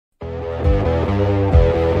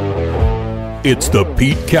It's the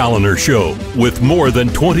Pete Callender Show. With more than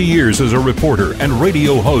 20 years as a reporter and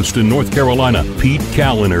radio host in North Carolina, Pete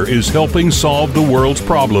Callender is helping solve the world's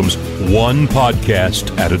problems one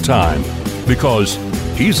podcast at a time. Because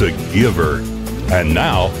he's a giver. And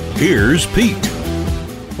now, here's Pete.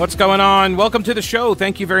 What's going on? Welcome to the show.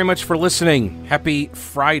 Thank you very much for listening. Happy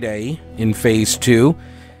Friday in Phase 2.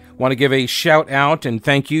 Want to give a shout out and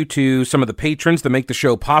thank you to some of the patrons that make the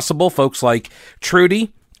show possible. Folks like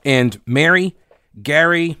Trudy and Mary,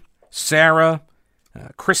 Gary, Sarah,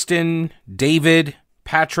 Kristen, David,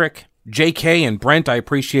 Patrick, JK, and Brent. I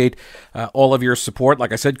appreciate all of your support.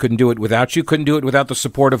 Like I said, couldn't do it without you. Couldn't do it without the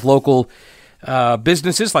support of local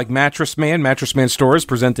businesses like Mattress Man. Mattress Man Stores,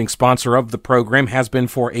 presenting sponsor of the program, has been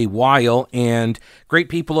for a while, and great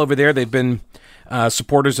people over there. They've been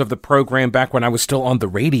supporters of the program back when I was still on the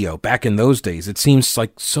radio, back in those days. It seems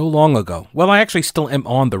like so long ago. Well, I actually still am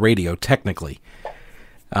on the radio, technically.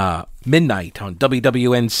 Midnight on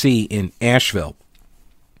WWNC in Asheville.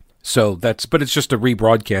 But it's just a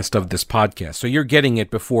rebroadcast of this podcast. So you're getting it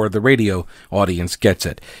before the radio audience gets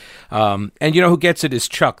it. And you know who gets it is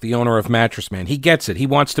Chuck, the owner of Mattress Man. He gets it. He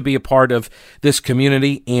wants to be a part of this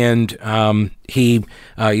community, and he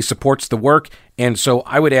supports the work. And so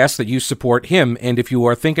I would ask that you support him. And if you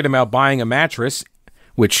are thinking about buying a mattress,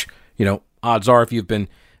 which, you know, odds are if you've been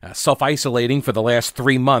self-isolating for the last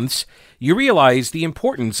 3 months, you realize the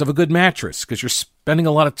importance of a good mattress because you're spending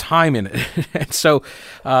a lot of time in it. And so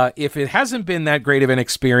if it hasn't been that great of an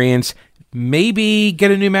experience, maybe get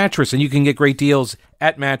a new mattress, and you can get great deals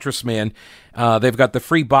at Mattress Man. They've got the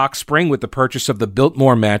free box spring with the purchase of the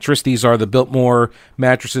Biltmore mattress. These are the Biltmore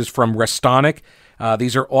mattresses from Restonic.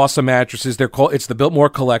 These are awesome mattresses. It's the Biltmore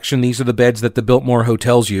collection. These are the beds that the Biltmore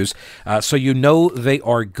hotels use. So you know they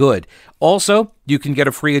are good. Also, you can get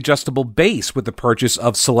a free adjustable base with the purchase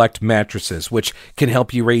of select mattresses, which can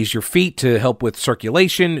help you raise your feet to help with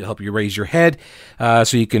circulation, help you raise your head,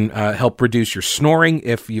 so you can help reduce your snoring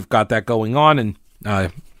if you've got that going on, and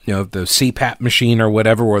the CPAP machine or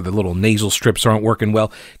whatever, or the little nasal strips aren't working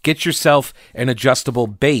well. Get yourself an adjustable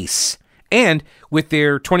base. And with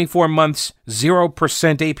their 24 months, 0%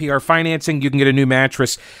 APR financing, you can get a new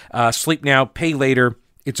mattress. Sleep now, pay later.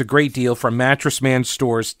 It's a great deal from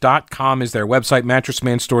mattressmanstores.com is their website,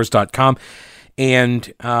 mattressmanstores.com.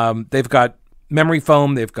 And they've got memory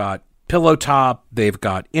foam, they've got pillow top, they've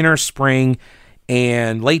got inner spring,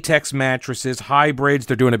 and latex mattresses, hybrids.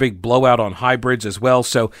 They're doing a big blowout on hybrids as well.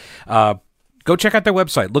 So go check out their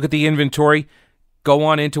website. Look at the inventory. Go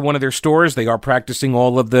on into one of their stores. They are practicing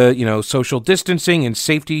all of the, social distancing and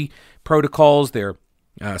safety protocols. They're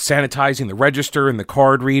sanitizing the register and the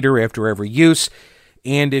card reader after every use.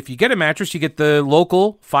 And if you get a mattress, you get the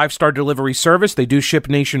local 5-star delivery service. They do ship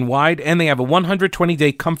nationwide, and they have a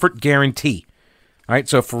 120-day comfort guarantee. All right,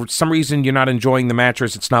 so if for some reason you're not enjoying the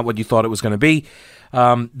mattress, it's not what you thought it was going to be,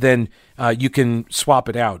 then you can swap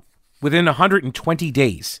it out within 120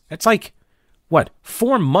 days. That's like,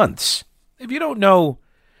 4 months? If you don't know,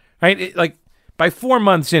 right, by 4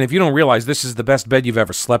 months in, if you don't realize this is the best bed you've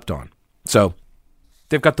ever slept on. So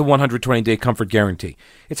they've got the 120-day comfort guarantee.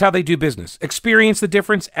 It's how they do business. Experience the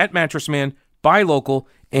difference at Mattress Man, buy local,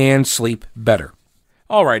 and sleep better.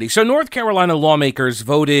 Alrighty, so North Carolina lawmakers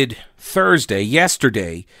voted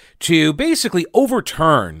yesterday, to basically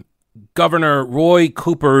overturn Governor Roy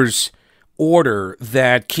Cooper's order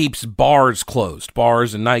that keeps bars closed,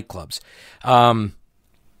 bars and nightclubs.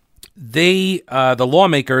 The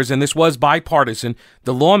lawmakers, and this was bipartisan,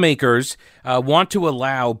 the lawmakers want to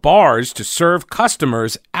allow bars to serve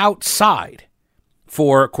customers outside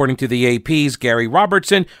for, according to the AP's Gary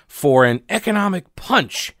Robertson, for an economic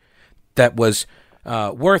punch that was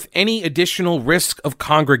worth any additional risk of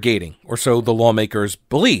congregating, or so the lawmakers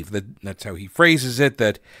believe. That's how he phrases it,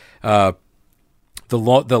 that the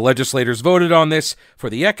legislators voted on this for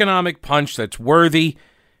the economic punch that's worthy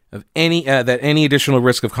of any additional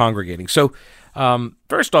risk of congregating. So,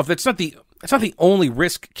 first off, that's not the only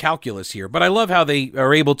risk calculus here, but I love how they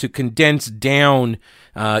are able to condense down,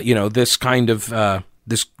 this kind of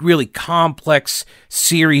this really complex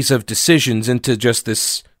series of decisions into just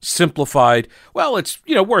this simplified. Well, it's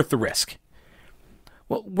worth the risk.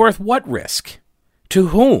 Well, worth what risk? To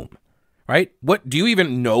whom? Right? What do you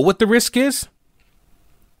even know what the risk is?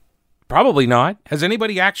 Probably not. Has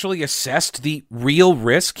anybody actually assessed the real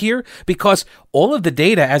risk here? Because all of the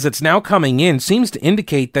data as it's now coming in seems to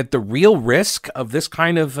indicate that the real risk of this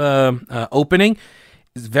kind of opening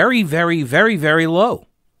is very, very, very, very low.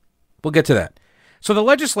 We'll get to that. So the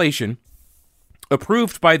legislation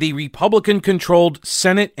approved by the Republican-controlled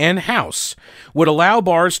Senate and House would allow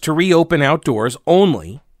bars to reopen outdoors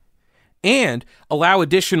only and allow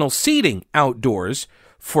additional seating outdoors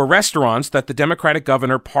for restaurants that the Democratic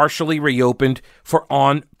governor partially reopened for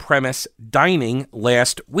on-premise dining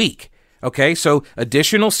last week. Okay, so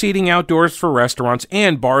additional seating outdoors for restaurants,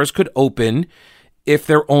 and bars could open if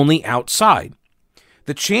they're only outside.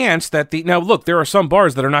 The chance that now look, there are some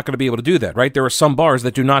bars that are not going to be able to do that, right? There are some bars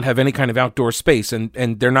that do not have any kind of outdoor space, and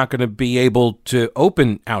they're not going to be able to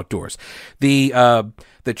open outdoors. The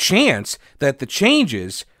chance that the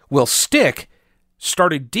changes will stick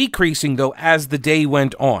started decreasing, though, as the day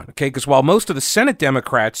went on, okay? Because while most of the Senate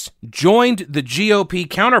Democrats joined the GOP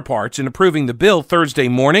counterparts in approving the bill Thursday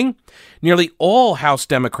morning, nearly all House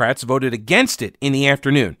Democrats voted against it in the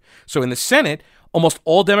afternoon. So in the Senate, almost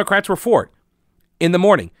all Democrats were for it in the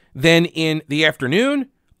morning. Then in the afternoon,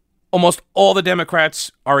 almost all the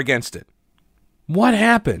Democrats are against it. What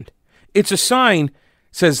happened? It's a sign,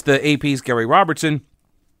 says the AP's Gary Robertson,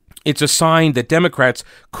 it's a sign that Democrats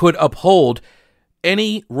could uphold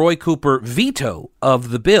any Roy Cooper veto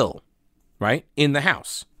of the bill, right, in the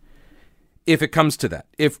House. If it comes to that.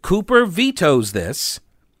 If Cooper vetoes this,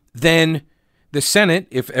 then the Senate,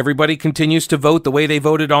 if everybody continues to vote the way they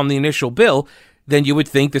voted on the initial bill, then you would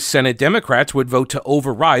think the Senate Democrats would vote to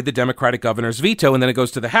override the Democratic governor's veto, and then it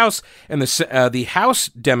goes to the House, and the House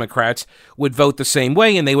Democrats would vote the same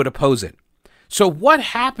way, and they would oppose it. So what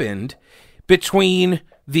happened between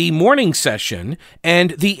the morning session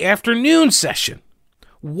and the afternoon session?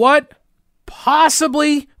 What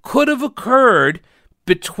possibly could have occurred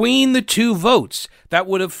between the two votes that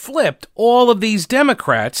would have flipped all of these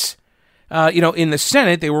Democrats? In the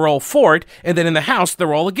Senate, they were all for it, and then in the House,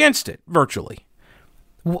 they're all against it, virtually.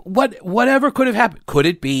 Whatever could have happened? Could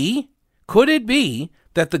it be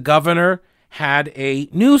that the governor had a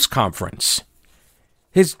news conference?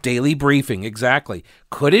 His daily briefing, exactly.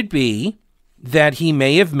 Could it be that he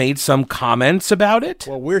may have made some comments about it?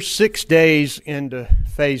 Well, we're 6 days into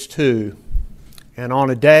phase 2, and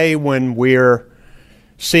on a day when we're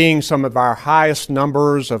seeing some of our highest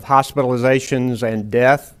numbers of hospitalizations and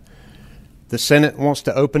death, the Senate wants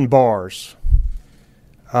to open bars.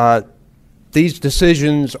 These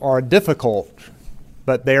decisions are difficult,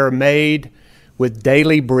 but they are made with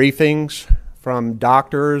daily briefings from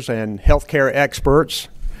doctors and healthcare experts.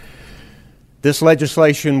 This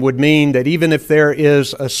legislation would mean that even if there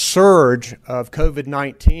is a surge of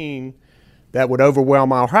COVID-19 that would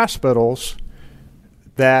overwhelm our hospitals,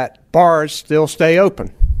 that bars still stay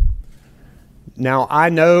open. Now, I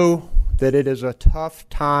know that it is a tough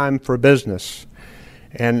time for business,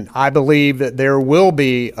 and I believe that there will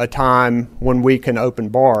be a time when we can open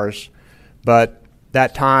bars, but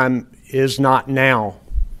that time is not now.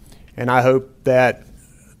 And I hope that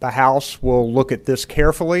the House will look at this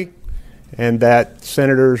carefully and that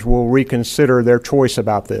senators will reconsider their choice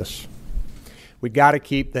about this. We got to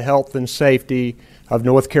keep the health and safety of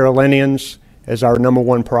North Carolinians as our number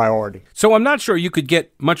one priority. So I'm not sure you could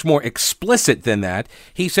get much more explicit than that.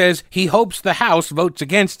 He says he hopes the House votes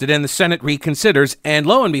against it and the Senate reconsiders, and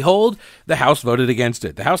lo and behold, the House voted against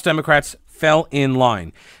it. The House Democrats fell in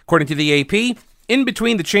line. According to the AP, in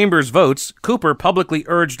between the chamber's votes, Cooper publicly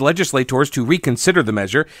urged legislators to reconsider the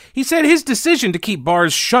measure. He said his decision to keep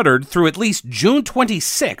bars shuttered through at least June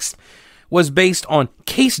 26th was based on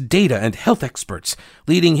case data and health experts,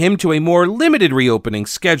 leading him to a more limited reopening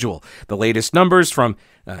schedule. The latest numbers from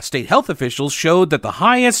state health officials showed that the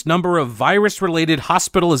highest number of virus-related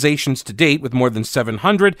hospitalizations to date, with more than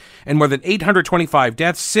 700 and more than 825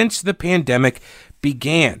 deaths since the pandemic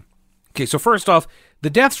began. Okay, so first off, the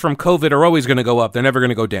deaths from COVID are always going to go up. They're never going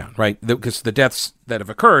to go down, right? Because the deaths that have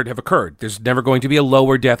occurred have occurred. There's never going to be a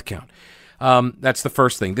lower death count. That's the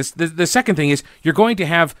first thing. The second thing is you're going to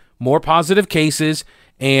have more positive cases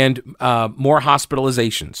and more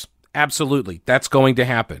hospitalizations. Absolutely. That's going to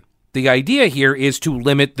happen. The idea here is to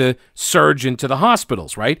limit the surge into the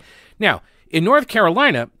hospitals, right? Now, in North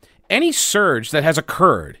Carolina, any surge that has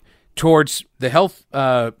occurred towards the health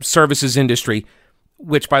services industry,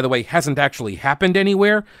 which, by the way, hasn't actually happened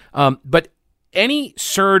anywhere, but any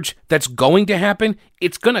surge that's going to happen,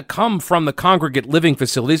 it's going to come from the congregate living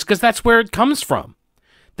facilities because that's where it comes from.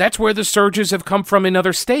 That's where the surges have come from in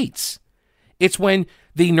other states. It's when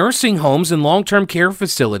the nursing homes and long-term care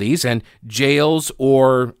facilities and jails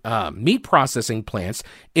or meat processing plants,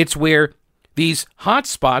 it's where these hot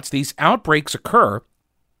spots, these outbreaks occur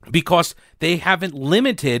because they haven't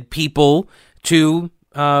limited people to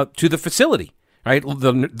the facility, right?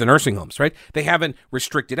 The nursing homes, right? They haven't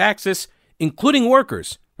restricted access, including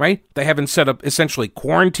workers, right? They haven't set up essentially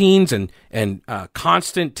quarantines and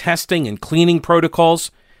constant testing and cleaning protocols.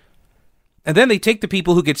 And then they take the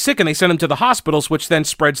people who get sick and they send them to the hospitals, which then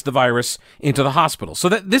spreads the virus into the hospital. So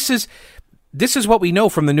that this is what we know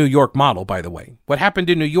from the New York model, by the way. What happened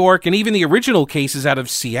in New York, and even the original cases out of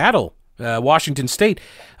Seattle, Washington State,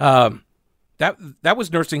 that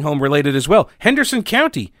was nursing home related as well. Henderson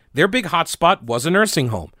County, their big hotspot was a nursing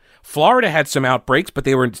home. Florida had some outbreaks, but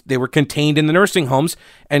they were contained in the nursing homes,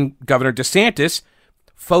 and Governor DeSantis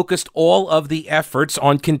focused all of the efforts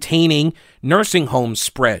on containing nursing home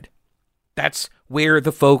spread. That's where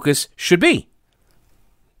the focus should be.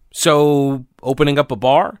 So opening up a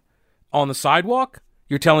bar on the sidewalk,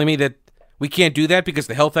 you're telling me that we can't do that because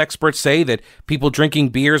the health experts say that people drinking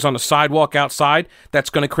beers on the sidewalk outside, that's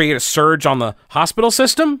going to create a surge on the hospital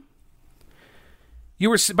system?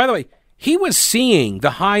 By the way, he was seeing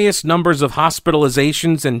the highest numbers of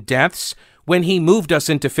hospitalizations and deaths when he moved us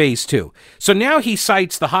into phase 2. So now he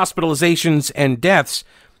cites the hospitalizations and deaths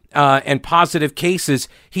and positive cases.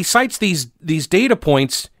 He cites these data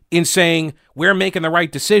points in saying we're making the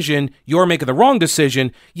right decision, you're making the wrong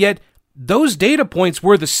decision, yet those data points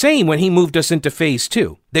were the same when he moved us into phase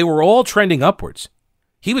 2. They were all trending upwards.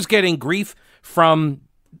 He was getting grief from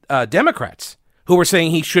Democrats who were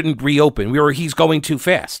saying he shouldn't reopen. He's going too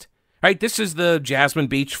fast. Right? This is the Jasmine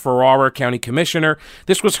Beach Ferrara County Commissioner.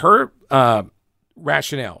 This was her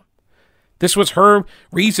rationale. This was her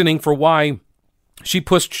reasoning for why she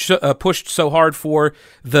pushed so hard for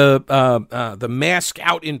the mask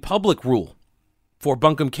out in public rule for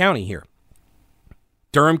Buncombe County here.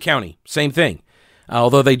 Durham County, same thing.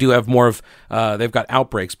 Although they do have more of, they've got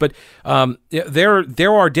outbreaks. But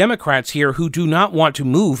there are Democrats here who do not want to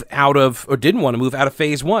move out of, or didn't want to move out of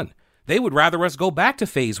phase 1. They would rather us go back to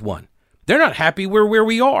phase 1. They're not happy where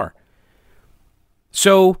we are.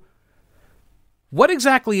 So what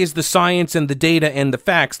exactly is the science and the data and the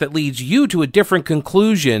facts that leads you to a different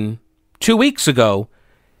conclusion 2 weeks ago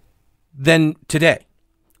than today?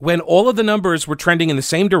 When all of the numbers were trending in the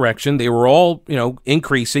same direction, they were all,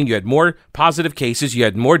 increasing. You had more positive cases, you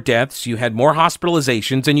had more deaths, you had more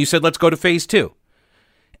hospitalizations, and you said, let's go to phase 2.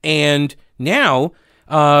 And now,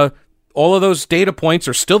 all of those data points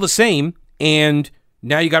are still the same, and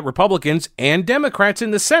now you got Republicans and Democrats in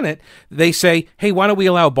the Senate. They say, hey, why don't we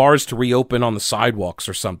allow bars to reopen on the sidewalks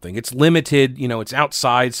or something? It's limited, it's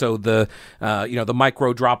outside, so the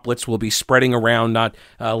micro droplets will be spreading around, not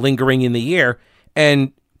lingering in the air.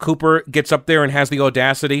 And Cooper gets up there and has the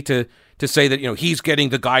audacity to say that, he's getting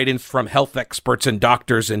the guidance from health experts and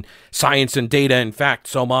doctors and science and data and fact,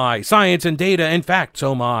 so am I. Science and data and fact,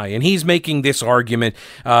 so am I. And he's making this argument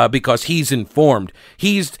because he's informed.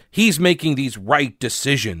 He's making these right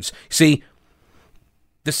decisions. See,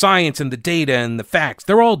 the science and the data and the facts,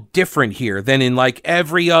 they're all different here than in like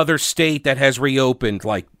every other state that has reopened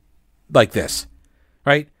like this,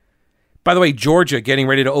 right? By the way, Georgia getting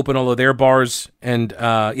ready to open all of their bars and,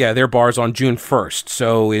 their bars on June 1st.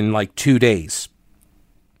 So in like 2 days.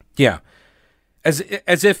 Yeah. As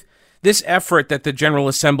if this effort that the General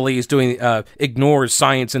Assembly is doing ignores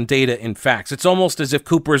science and data and facts. It's almost as if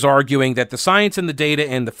Cooper is arguing that the science and the data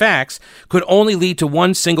and the facts could only lead to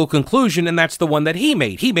one single conclusion, and that's the one that he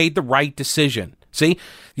made. He made the right decision. See,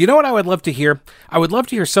 you know what I would love to hear? I would love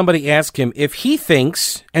to hear somebody ask him if he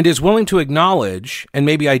thinks and is willing to acknowledge and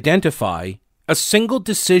maybe identify a single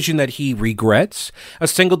decision that he regrets, a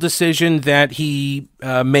single decision that he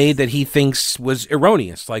made that he thinks was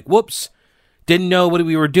erroneous. Like, whoops, didn't know what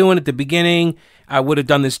we were doing at the beginning. I would have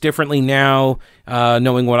done this differently now,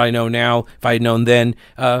 knowing what I know now. If I had known then,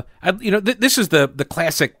 this is the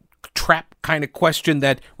classic trap kind of question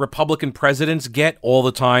that Republican presidents get all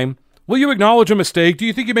the time. Will you acknowledge a mistake? Do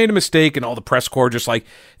you think you made a mistake? And all the press corps just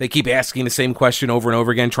they keep asking the same question over and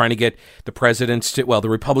over again, trying to get the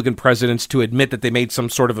Republican presidents to admit that they made some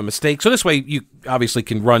sort of a mistake. So this way you obviously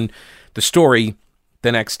can run the story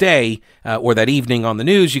the next day or that evening on the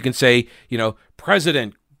news. You can say,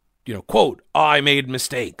 President, quote, I made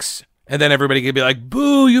mistakes. And then everybody can be like,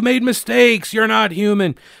 boo, you made mistakes. You're not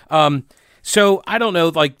human. So I don't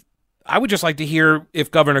know, I would just like to hear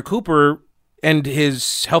if Governor Cooper and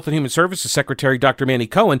his Health and Human Services Secretary, Dr. Manny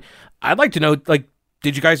Cohen, I'd like to know, did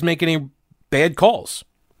you guys make any bad calls?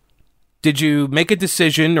 Did you make a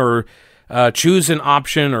decision or choose an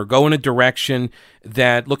option or go in a direction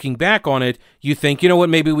that, looking back on it, you think,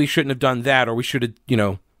 maybe we shouldn't have done that, or we should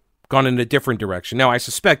have, gone in a different direction? Now, I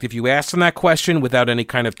suspect if you ask them that question without any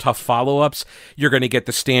kind of tough follow-ups, you're going to get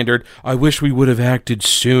the standard, I wish we would have acted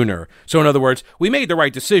sooner. So in other words, we made the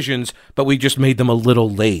right decisions, but we just made them a little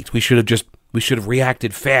late. We should have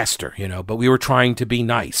reacted faster, but we were trying to be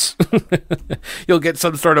nice. You'll get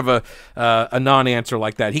some sort of a non-answer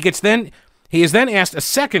like that. He is then asked a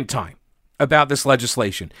second time about this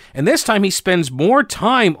legislation. And this time he spends more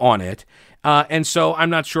time on it. And so I'm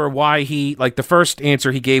not sure why the first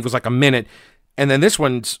answer he gave was like a minute. And then this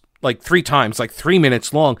one's like 3 times, like 3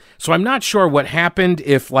 minutes long. So I'm not sure what happened,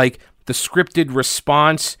 if like the scripted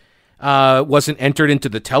response wasn't entered into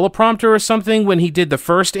the teleprompter or something when he did the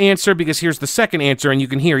first answer, because here's the second answer, and you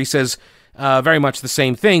can hear he says very much the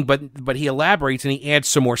same thing, but he elaborates and he adds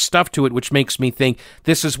some more stuff to it, which makes me think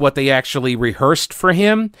this is what they actually rehearsed for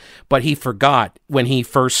him, but he forgot when he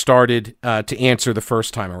first started to answer the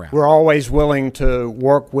first time around. We're always willing to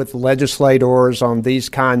work with legislators on these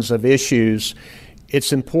kinds of issues.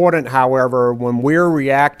 It's important, however, when we're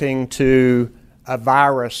reacting to a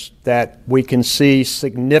virus that we can see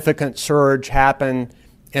significant surge happen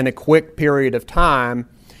in a quick period of time,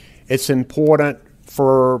 it's important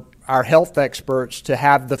for our health experts to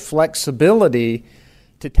have the flexibility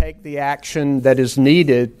to take the action that is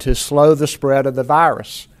needed to slow the spread of the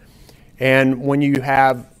virus. And when you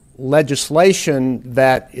have legislation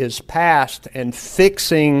that is passed and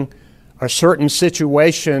fixing a certain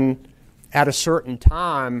situation at a certain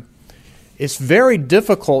time, it's very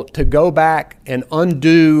difficult to go back and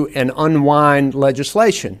undo and unwind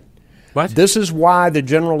legislation. What? This is why the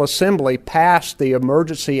General Assembly passed the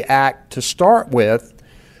Emergency Act to start with,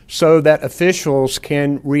 so that officials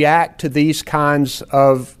can react to these kinds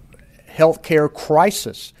of healthcare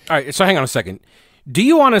crisis. All right, so hang on a second. Do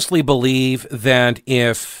you honestly believe that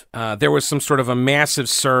if there was some sort of a massive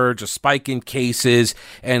surge, a spike in cases,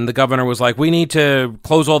 and the governor was like, we need to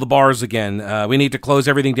close all the bars again, we need to close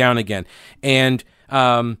everything down again, and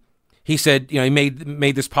he said, he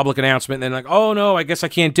made this public announcement, and then like, oh no, I guess I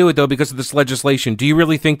can't do it though because of this legislation. Do you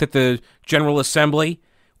really think that the General Assembly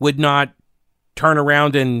would not turn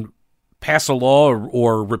around and pass a law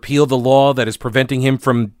or repeal the law that is preventing him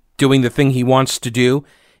from doing the thing he wants to do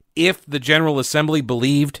if the General Assembly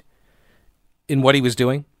believed in what he was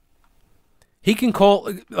doing? He can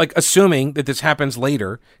call, like, assuming that this happens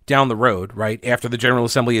later down the road, right, after the General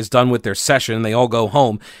Assembly is done with their session, they all go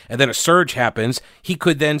home, and then a surge happens, he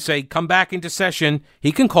could then say, come back into session.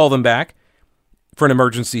 He can call them back for an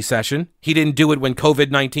emergency session. He didn't do it when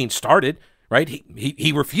COVID-19 started, right?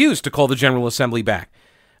 He refused to call the General Assembly back.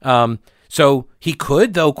 So he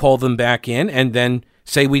could, though, call them back in and then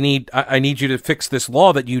say, I need you to fix this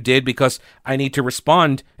law that you did because I need to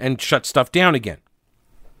respond and shut stuff down again.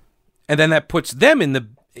 And then that puts them in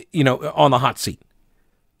on the hot seat.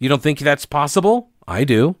 You don't think that's possible? I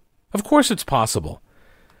do. Of course it's possible.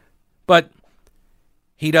 But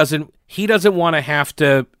he doesn't want to have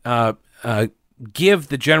to give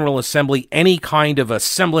the General Assembly any kind of a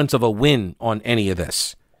semblance of a win on any of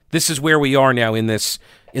this. This is where we are now in this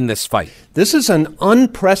fight. This is an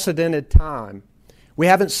unprecedented time. We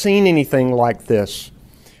haven't seen anything like this.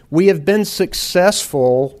 We have been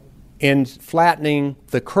successful in flattening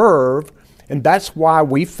the curve, and that's why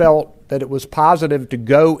we felt that it was positive to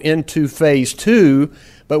go into phase 2,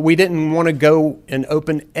 but we didn't want to go and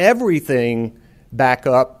open everything back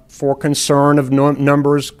up for concern of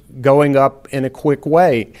numbers going up in a quick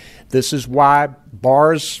way. This is why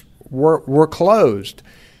bars were closed.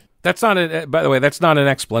 That's not by the way, that's not an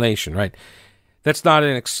explanation, right? That's not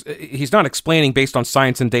he's not explaining based on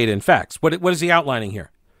science and data and facts. What is he outlining here?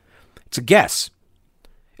 It's a guess.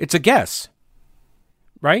 It's a guess,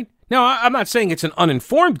 right? Now, I'm not saying it's an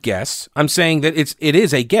uninformed guess. I'm saying that it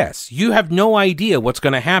is a guess. You have no idea what's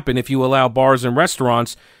going to happen if you allow bars and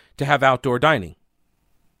restaurants to have outdoor dining,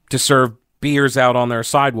 to serve beers out on their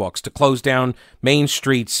sidewalks, to close down main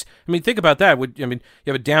streets. I mean, think about that. You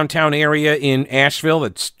have a downtown area in Asheville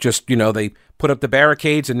that's just, they put up the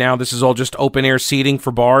barricades, and now this is all just open air seating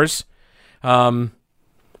for bars. Going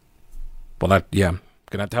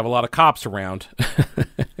to have a lot of cops around,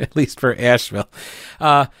 at least for Asheville.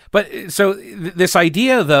 But so this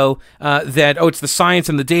idea, though, that, it's the science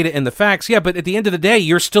and the data and the facts. Yeah, but at the end of the day,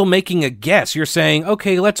 you're still making a guess. You're saying,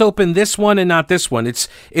 okay, let's open this one and not this one. It's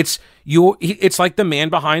like the man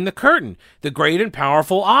behind the curtain, the great and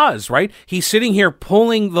powerful Oz, right? He's sitting here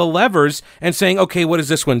pulling the levers and saying, okay, what does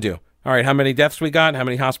this one do? All right, how many deaths we got? How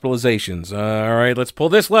many hospitalizations? All right, let's pull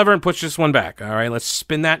this lever and push this one back. All right, let's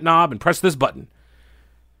spin that knob and press this button.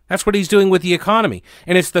 That's what he's doing with the economy.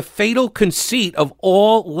 And it's the fatal conceit of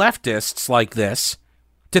all leftists like this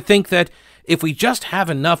to think that if we just have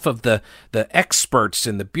enough of the experts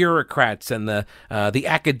and the bureaucrats and the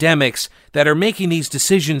academics that are making these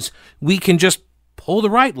decisions, we can just pull the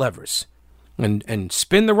right levers and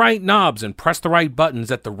spin the right knobs and press the right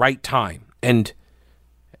buttons at the right time. And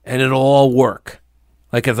it'll all work.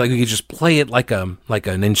 Like we could just play it like an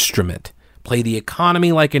instrument. Play the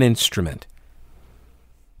economy like an instrument.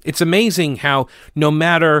 It's amazing how no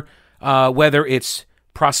matter whether it's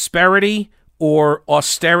prosperity or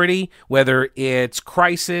austerity, whether it's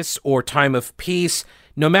crisis or time of peace,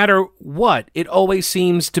 no matter what, it always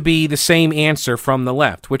seems to be the same answer from the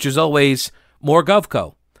left, which is always more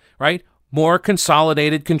GovCo, right? More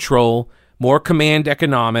consolidated control, more command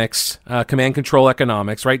economics, command control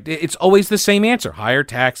economics, right? It's always the same answer. Higher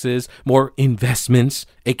taxes, more investments,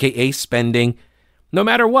 aka spending, no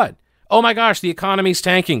matter what. Oh my gosh, the economy's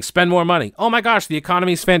tanking, spend more money. Oh my gosh, the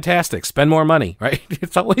economy's fantastic, spend more money, right?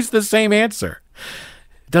 It's always the same answer.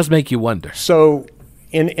 It does make you wonder. So,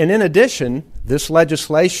 in addition, this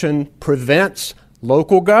legislation prevents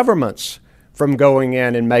local governments from going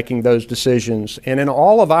in and making those decisions. And in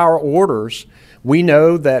all of our orders, we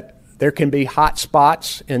know that there can be hot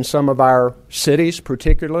spots in some of our cities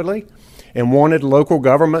particularly, and wanted local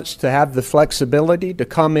governments to have the flexibility to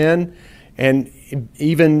come in and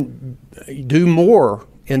even do more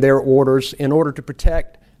in their orders in order to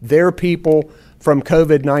protect their people from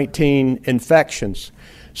COVID-19 infections.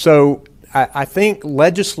 So I think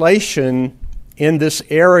legislation in this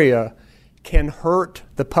area can hurt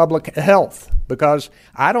the public health, because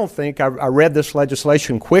I don't think, I read this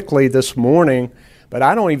legislation quickly this morning, but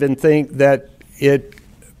I don't even think that it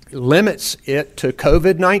limits it to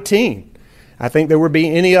COVID-19. I think there would be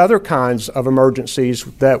any other kinds of emergencies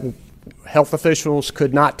that health officials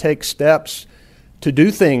could not take steps to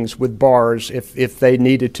do things with bars if they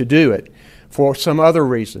needed to do it for some other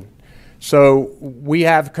reason. So we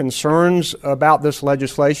have concerns about this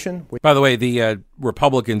legislation. By the way, the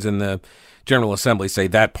Republicans in the General Assembly say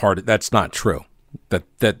that's not true, that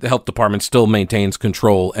the health department still maintains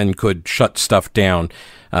control and could shut stuff down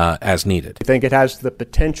as needed. I think it has the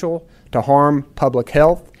potential to harm public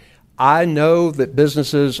health. I know that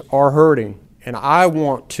businesses are hurting, and I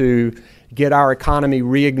want to get our economy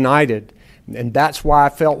reignited. And that's why I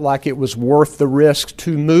felt like it was worth the risk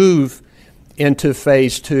to move into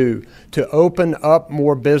phase 2, to open up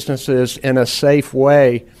more businesses in a safe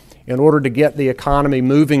way in order to get the economy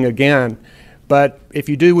moving again. But if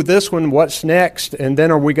you do with this one, what's next? And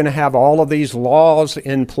then are we going to have all of these laws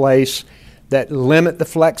in place that limit the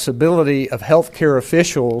flexibility of healthcare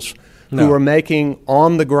officials who are making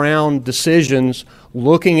on-the-ground decisions,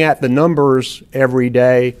 looking at the numbers every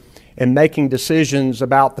day and making decisions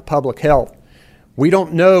about the public health? We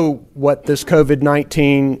don't know what this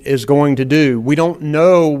COVID-19 is going to do. We don't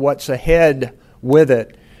know what's ahead with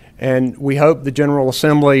it. And we hope the General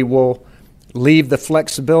Assembly will leave the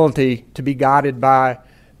flexibility to be guided by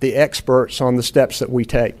the experts on the steps that we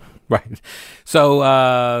take. Right.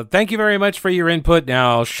 So thank you very much for your input.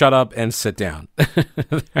 Now shut up and sit down.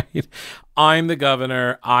 Right? I'm the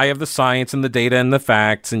governor. I have the science and the data and the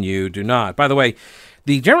facts, and you do not. By the way,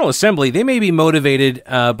 the General Assembly, they may be motivated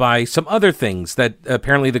by some other things that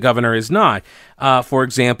apparently the governor is not. For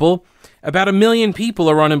example, about 1 million people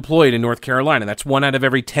are unemployed in North Carolina. That's 1 out of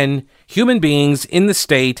every 10 human beings in the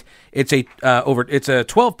state. It's a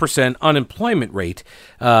 12% unemployment rate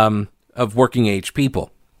of working age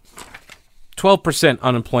people. 12%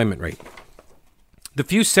 unemployment rate. The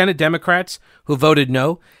few Senate Democrats who voted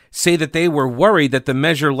no say that they were worried that the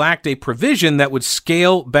measure lacked a provision that would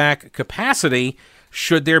scale back capacity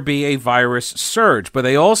should there be a virus surge. But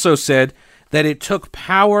they also said that it took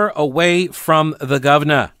power away from the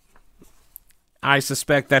governor. I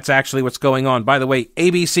suspect that's actually what's going on. By the way,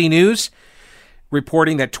 ABC News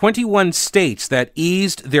reporting that 21 states that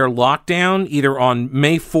eased their lockdown either on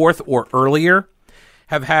May 4th or earlier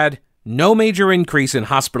have had no major increase in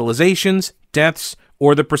hospitalizations, deaths,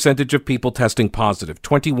 or the percentage of people testing positive.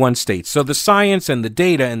 21 states. So the science and the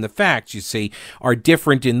data and the facts, you see, are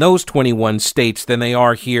different in those 21 states than they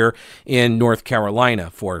are here in North Carolina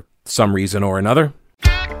for some reason or another.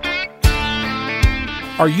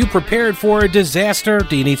 Are you prepared for a disaster?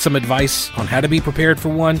 Do you need some advice on how to be prepared for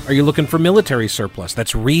one? Are you looking for military surplus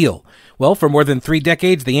that's real? Well, for more than 3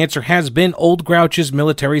 decades, the answer has been Old Grouch's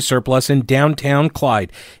Military Surplus in downtown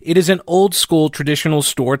Clyde. It is an old-school traditional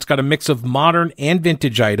store. It's got a mix of modern and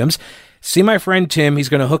vintage items. See my friend Tim. He's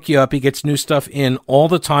going to hook you up. He gets new stuff in all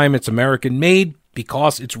the time. It's American-made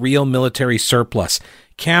because it's real military surplus.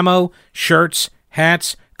 Camo, shirts,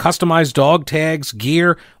 hats, customized dog tags,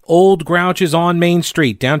 gear. Old Grouch is on Main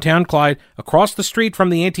Street, downtown Clyde, across the street from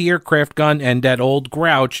the anti-aircraft gun, and at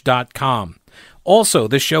oldgrouch.com. Also,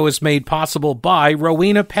 this show is made possible by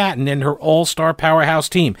Rowena Patton and her all-star powerhouse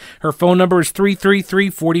team. Her phone number is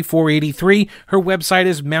 333-4483. Her website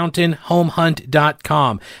is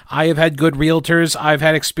mountainhomehunt.com. I have had good realtors. I've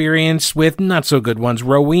had experience with not-so-good ones.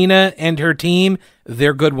 Rowena and her team,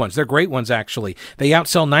 they're good ones. They're great ones, actually. They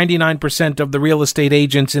outsell 99% of the real estate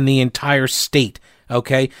agents in the entire state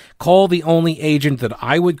Okay, call the only agent that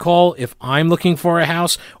I would call if I'm looking for a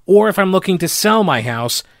house or if I'm looking to sell my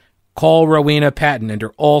house. Call Rowena Patton and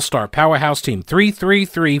her all-star powerhouse team,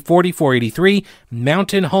 333-4483,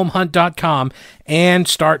 mountainhomehunt.com, and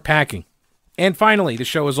start packing. And finally, the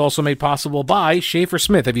show is also made possible by Schaefer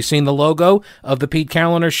Smith. Have you seen the logo of the Pete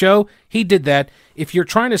Callender Show? He did that. If you're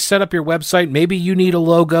trying to set up your website, maybe you need a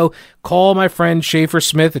logo, call my friend Schaefer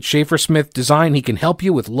Smith at Schaefer Smith Design. He can help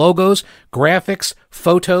you with logos, graphics,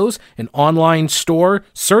 photos, an online store,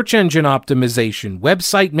 search engine optimization,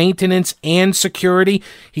 website maintenance, and security.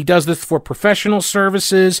 He does this for professional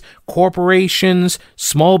services, corporations,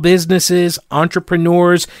 small businesses,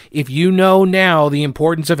 entrepreneurs. If you know now the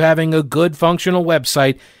importance of having a good functional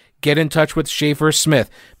website, get in touch with Schaefer Smith.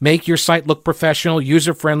 Make your site look professional,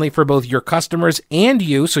 user-friendly for both your customers and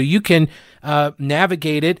you, so you can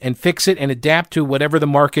navigate it and fix it and adapt to whatever the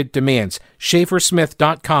market demands.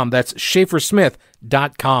 SchaeferSmith.com. That's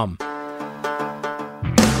SchaeferSmith.com.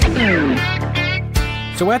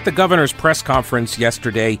 So at the governor's press conference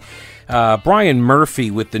yesterday, Brian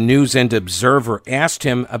Murphy with the News and Observer asked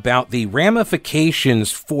him about the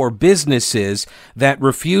ramifications for businesses that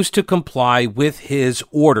refuse to comply with his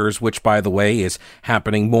orders, which, by the way, is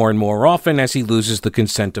happening more and more often as he loses the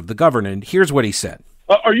consent of the governor. And here's what he said.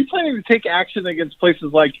 Are you planning to take action against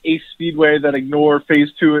places like Ace Speedway that ignore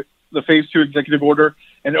the Phase 2 executive order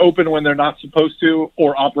and open when they're not supposed to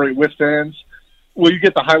or operate with fans? Will you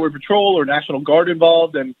get the Highway Patrol or National Guard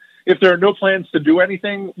involved? And if there are no plans to do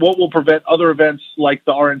anything, what will prevent other events like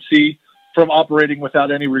the RNC from operating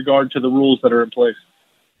without any regard to the rules that are in place?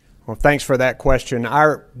 Well, thanks for that question.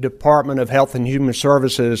 Our Department of Health and Human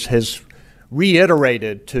Services has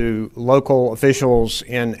reiterated to local officials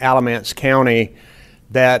in Alamance County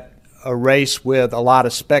that a race with a lot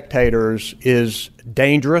of spectators is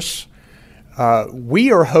dangerous.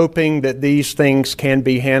 We are hoping that these things can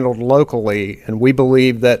be handled locally, and we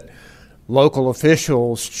believe that local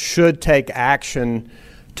officials should take action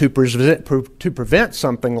to prevent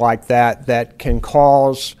something like that can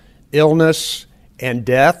cause illness and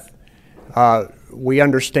death. We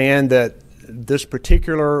understand that this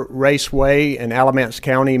particular raceway in Alamance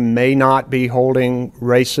County may not be holding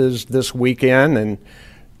races this weekend, and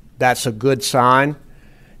that's a good sign.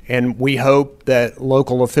 And we hope that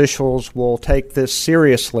local officials will take this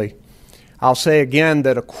seriously. I'll say again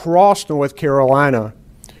that across North Carolina,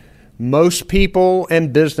 most people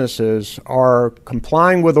and businesses are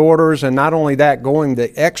complying with orders, and not only that, going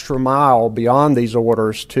the extra mile beyond these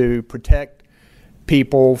orders to protect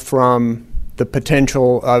people from the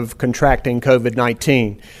potential of contracting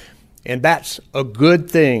COVID-19. And that's a good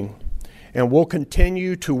thing. And we'll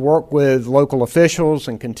continue to work with local officials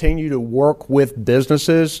and continue to work with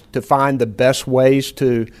businesses to find the best ways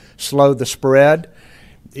to slow the spread.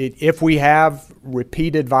 If we have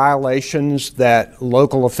repeated violations that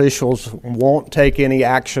local officials won't take any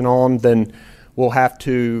action on, then we'll have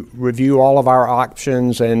to review all of our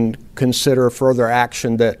options and consider further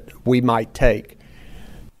action that we might take.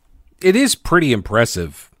 It is pretty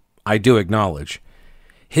impressive, I do acknowledge,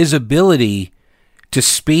 his ability to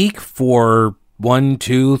speak for 1,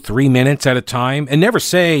 2, 3 minutes at a time and never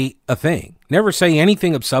say a thing, never say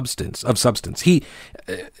anything of substance. He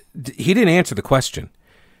didn't answer the question.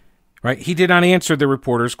 Right? He did not answer the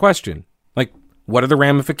reporter's question. Like, what are the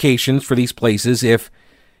ramifications for these places if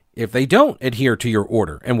they don't adhere to your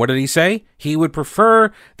order? And what did he say? He would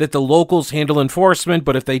prefer that the locals handle enforcement,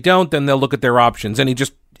 but if they don't, then they'll look at their options. And he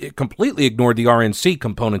just completely ignored the RNC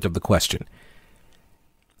component of the question.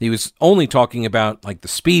 He was only talking about like the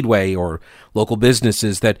Speedway or local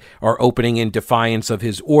businesses that are opening in defiance of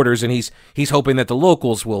his orders, and he's hoping that the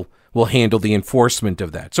locals will handle the enforcement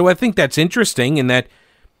of that. So I think that's interesting in that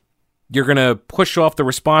you're going to push off the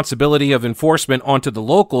responsibility of enforcement onto the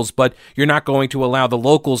locals, but you're not going to allow the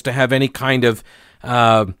locals to have any kind of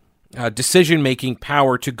decision-making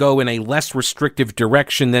power to go in a less restrictive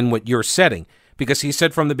direction than what you're setting. Because he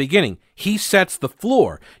said from the beginning, he sets the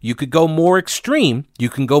floor. You could go more extreme, you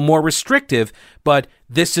can go more restrictive, but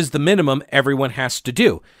this is the minimum everyone has to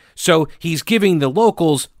do. So he's giving the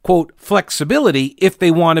locals, quote, flexibility if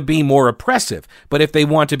they want to be more oppressive. But if they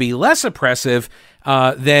want to be less oppressive,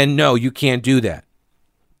 then no, you can't do that.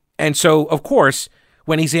 And so, of course,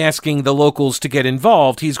 when he's asking the locals to get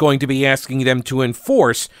involved, he's going to be asking them to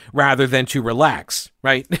enforce rather than to relax,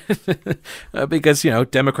 right? Because,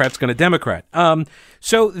 Democrat's going to Democrat.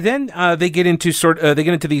 So then they get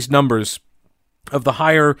into these numbers of the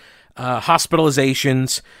higher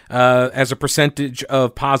hospitalizations as a percentage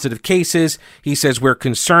of positive cases. He says we're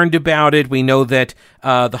concerned about it. We know that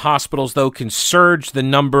the hospitals, though, can surge the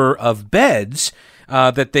number of beds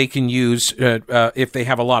that they can use if they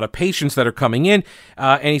have a lot of patients that are coming in.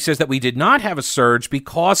 And he says that we did not have a surge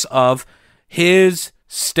because of his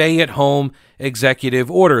stay-at-home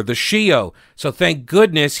executive order, the SHIO. So thank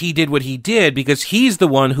goodness he did what he did, because he's the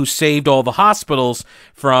one who saved all the hospitals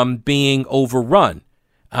from being overrun.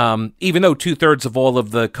 Even though 2/3 of all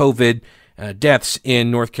of the COVID deaths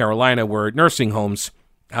in North Carolina were at nursing homes.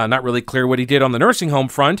 Not really clear what he did on the nursing home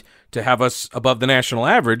front to have us above the national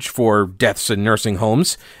average for deaths in nursing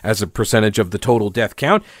homes as a percentage of the total death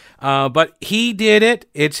count. But he did it.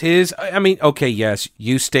 It's his. I mean, okay, yes,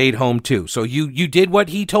 you stayed home too. So you did what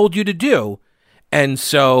he told you to do. And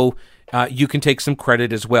so you can take some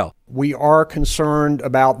credit as well. We are concerned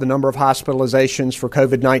about the number of hospitalizations for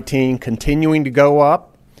COVID-19 continuing to go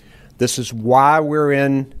up. This is why we're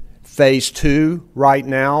in phase 2 right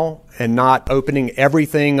now and not opening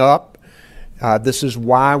everything up. This is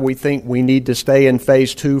why we think we need to stay in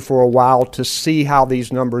phase 2 for a while to see how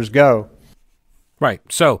these numbers go. Right.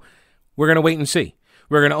 So we're going to wait and see.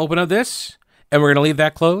 We're going to open up this, and we're going to leave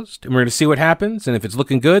that closed, and we're going to see what happens. And if it's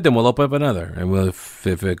looking good, then we'll open up another. And if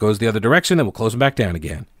it goes the other direction, then we'll close them back down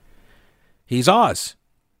again. He's Oz.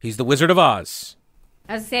 He's the Wizard of Oz.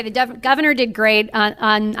 I was going to say, the governor did great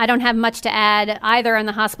on I don't have much to add either on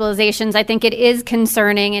the hospitalizations. I think it is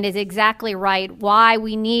concerning and is exactly right why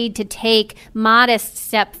we need to take modest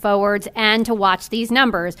step forwards and to watch these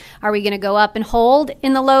numbers. Are we going to go up and hold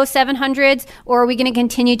in the low 700s, or are we going to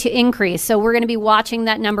continue to increase? So we're going to be watching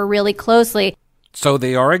that number really closely. So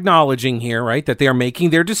they are acknowledging here, right, that they are making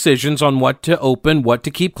their decisions on what to open, what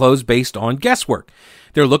to keep closed based on guesswork.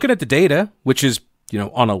 They're looking at the data, which is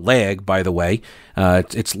on a lag, by the way.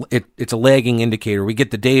 It's a lagging indicator. We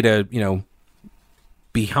get the data,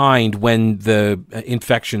 behind when the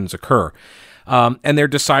infections occur. And they're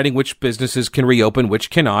deciding which businesses can reopen, which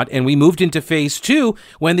cannot. And we moved into phase 2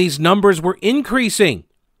 when these numbers were increasing,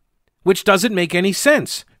 which doesn't make any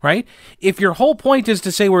sense, right? If your whole point is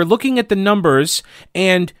to say we're looking at the numbers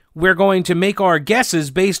and we're going to make our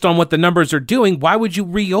guesses based on what the numbers are doing, why would you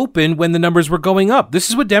reopen when the numbers were going up? This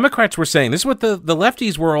is what Democrats were saying. This is what the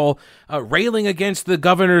lefties were all railing against the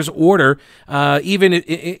governor's order. Even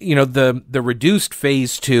the reduced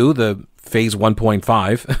phase 2, the phase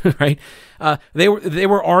 1.5, right? They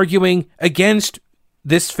were arguing against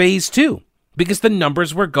this phase 2 because the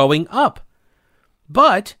numbers were going up.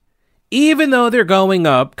 But even though they're going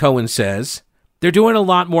up, Cohen says, they're doing a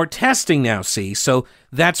lot more testing now, so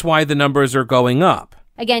that's why the numbers are going up.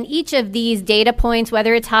 Again, each of these data points,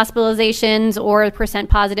 whether it's hospitalizations or percent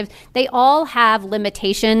positives, they all have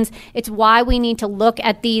limitations. It's why we need to look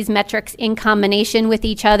at these metrics in combination with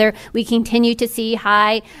each other. We continue to see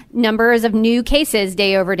high numbers of new cases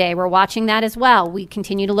day over day. We're watching that as well. We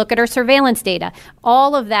continue to look at our surveillance data.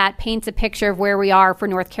 All of that paints a picture of where we are for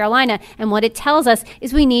North Carolina. And what it tells us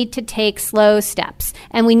is we need to take slow steps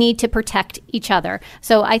and we need to protect each other.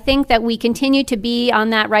 So I think that we continue to be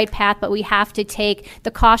on that right path, but we have to take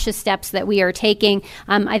the cautious steps that we are taking.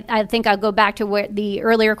 I think I'll go back to the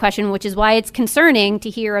earlier question, which is why it's concerning to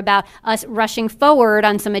hear about us rushing forward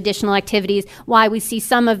on some additional activities, why we see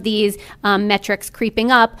some of these metrics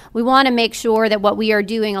creeping up. We want to make sure that what we are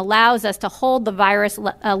doing allows us to hold the virus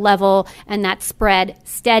level and that spread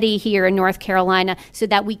steady here in North Carolina so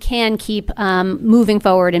that we can keep moving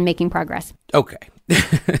forward and making progress. Okay.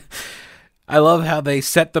 I love how they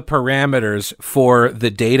set the parameters for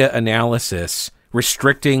the data analysis,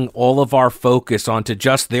 restricting all of our focus onto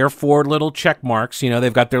just their 4 little check marks.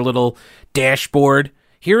 They've got their little dashboard.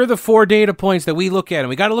 Here are the 4 data points that we look at, and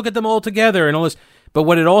we got to look at them all together and all this. But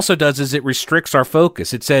what it also does is it restricts our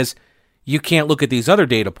focus. It says you can't look at these other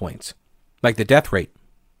data points, like the death rate.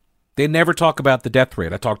 They never talk about the death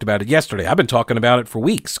rate. I talked about it yesterday. I've been talking about it for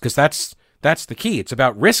weeks because that's the key. It's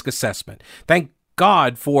about risk assessment. Thank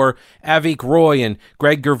God for Avik Roy and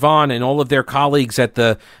Greg Gervon and all of their colleagues at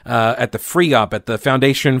the FREOP, at the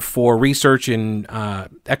Foundation for Research in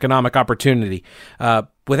Economic Opportunity.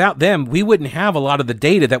 Without them, we wouldn't have a lot of the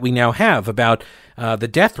data that we now have about the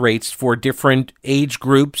death rates for different age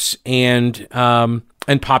groups and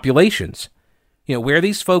populations. Where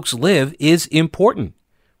these folks live is important.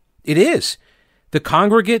 It is. The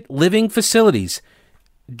congregate living facilities,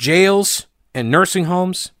 jails and nursing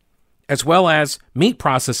homes, as well as meat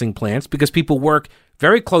processing plants, because people work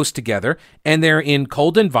very close together and they're in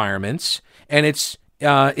cold environments, and it's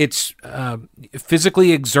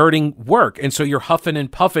physically exerting work. And so you're huffing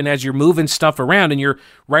and puffing as you're moving stuff around, and you're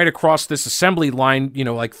right across this assembly line,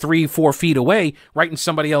 like 3-4 feet away, right in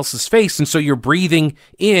somebody else's face. And so you're breathing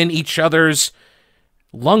in each other's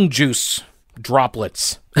lung juice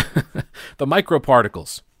droplets, the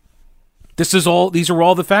microparticles. These are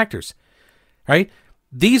all the factors. right?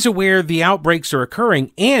 These are where the outbreaks are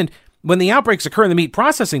occurring. And when the outbreaks occur in the meat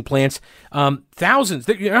processing plants, thousands,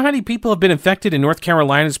 you know how many people have been infected in North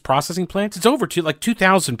Carolina's processing plants? It's over to like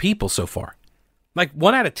 2,000 people so far. Like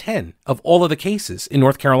 1 out of 10 of all of the cases in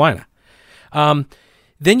North Carolina.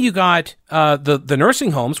 Then you got the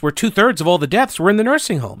nursing homes where 2/3 of all the deaths were in the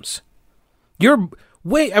nursing homes. I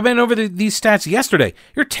went over these stats yesterday.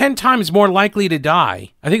 You're 10 times more likely to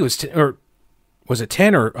die. I think it was, or was it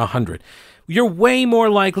 10 or 100? You're way more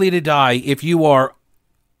likely to die if you are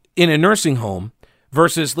in a nursing home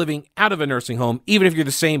versus living out of a nursing home, even if you're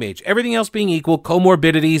the same age. Everything else being equal,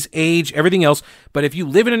 comorbidities, age, everything else. But if you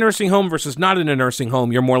live in a nursing home versus not in a nursing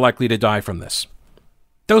home, you're more likely to die from this.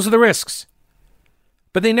 Those are the risks.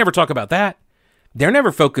 But they never talk about that. They're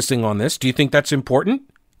never focusing on this. Do you think that's important?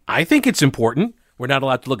 I think it's important. We're not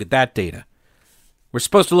allowed to look at that data. We're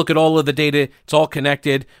supposed to look at all of the data. It's all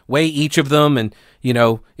connected, weigh each of them, and,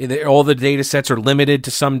 all the data sets are limited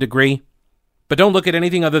to some degree. But don't look at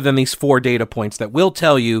anything other than these 4 data points that will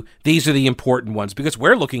tell you these are the important ones, because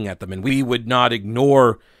we're looking at them, and we would not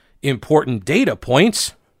ignore important data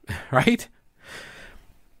points, right?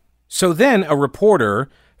 So then a reporter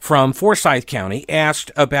from Forsyth County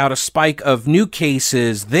asked about a spike of new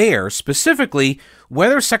cases there, specifically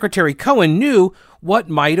whether Secretary Cohen knew what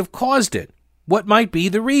might have caused it. What might be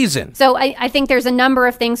the reason? So I think there's a number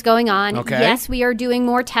of things going on. Okay. Yes, we are doing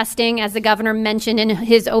more testing, as the governor mentioned in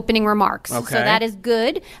his opening remarks. Okay. So that is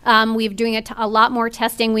good. We're doing a lot more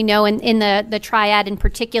testing. We know in the triad in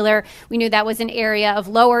particular, we knew that was an area of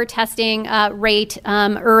lower testing rate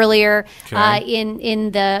earlier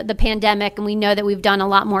in the pandemic, and we know that we've done a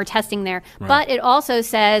lot more testing there. Right. But it also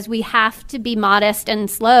says we have to be modest and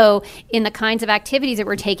slow in the kinds of activities that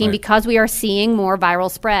we're taking because we are seeing more viral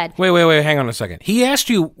spread. Wait, hang on a second. He asked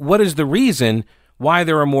you what is the reason why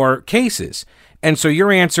there are more cases. And so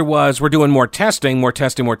your answer was we're doing more testing,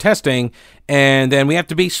 and then we have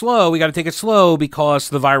to be slow. We got to take it slow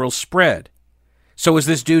because of the viral spread. So is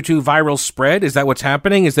this due to viral spread? Is that what's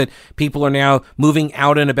happening? Is that people are now moving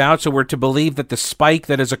out and about? So we're to believe that the spike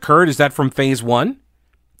that has occurred, is that from phase 1?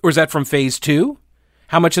 Or is that from phase 2?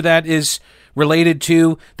 How much of that is related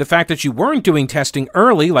to the fact that you weren't doing testing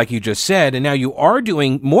early, like you just said, and now you are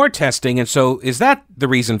doing more testing, and so is that the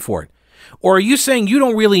reason for it? Or are you saying you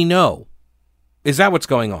don't really know? Is that what's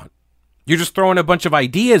going on? You're just throwing a bunch of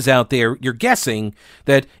ideas out there. You're guessing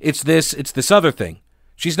that it's this other thing.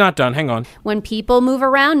 She's not done. Hang on. When people move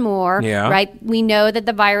around more, right, we know that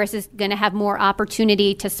the virus is going to have more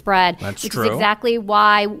opportunity to spread. That's which true. is exactly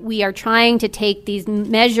why we are trying to take these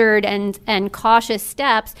measured and cautious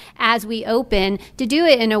steps as we open to do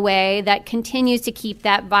it in a way that continues to keep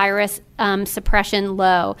that virus suppression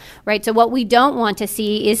low, right? So what we don't want to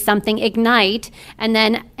see is something ignite and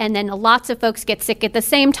then lots of folks get sick at the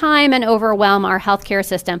same time and overwhelm our healthcare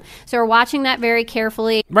system. So we're watching that very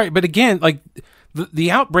carefully. Right, but again, like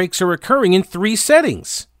the outbreaks are occurring in 3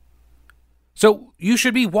 settings. So you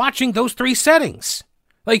should be watching those 3 settings.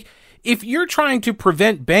 Like, if you're trying to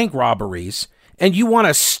prevent bank robberies and you want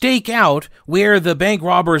to stake out where the bank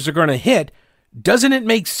robbers are going to hit, doesn't it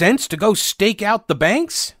make sense to go stake out the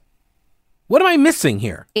banks? What am I missing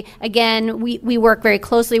here? Again, we work very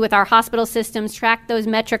closely with our hospital systems, track those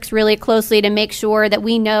metrics really closely to make sure that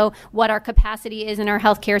we know what our capacity is in our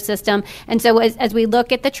healthcare system. And so as we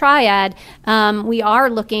look at the triad, we are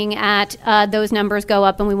looking at those numbers go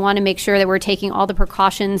up, and we want to make sure that we're taking all the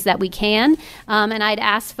precautions that we can. And I'd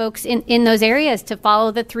ask folks in those areas to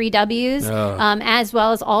follow the 3 Ws, as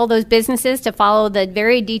well as all those businesses to follow the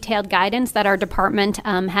very detailed guidance that our department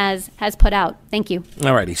has put out. Thank you.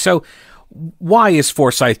 All righty. So why is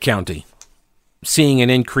Forsyth County seeing an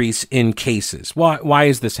increase in cases? Why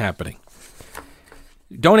is this happening?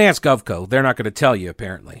 Don't ask GovCo. They're not going to tell you,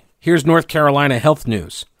 apparently. Here's North Carolina health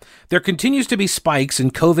news. There continues to be spikes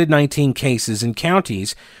in COVID-19 cases in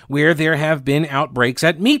counties where there have been outbreaks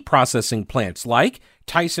at meat processing plants, like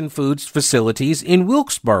Tyson Foods facilities in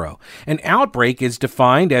Wilkesboro. An outbreak is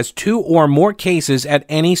defined as 2 or more cases at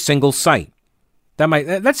any single site.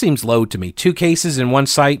 That seems low to me. 2 cases in one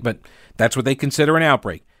site, but that's what they consider an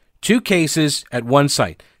outbreak. 2 cases at one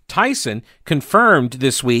site. Tyson confirmed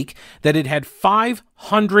this week that it had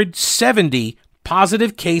 570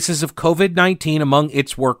 positive cases of COVID-19 among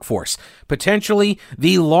its workforce, potentially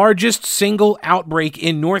the largest single outbreak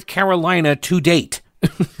in North Carolina to date.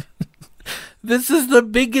 This is the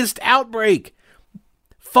biggest outbreak.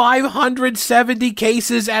 570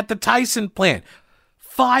 cases at the Tyson plant.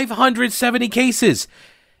 570 cases.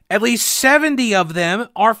 At least 70 of them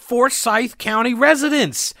are Forsyth County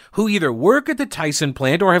residents who either work at the Tyson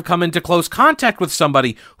plant or have come into close contact with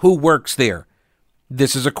somebody who works there.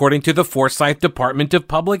 This is according to the Forsyth Department of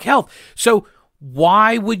Public Health. So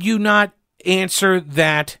why would you not answer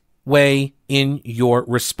that way in your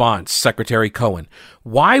response, Secretary Cohen?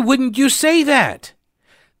 Why wouldn't you say that?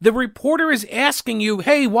 The reporter is asking you,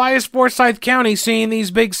 hey, why is Forsyth County seeing these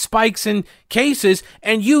big spikes in cases?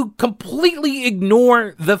 And you completely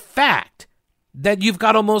ignore the fact that you've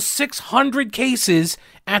got almost 600 cases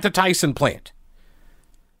at the Tyson plant.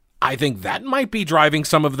 I think that might be driving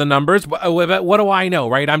some of the numbers. What do I know,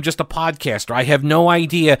 right? I'm just a podcaster. I have no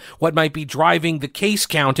idea what might be driving the case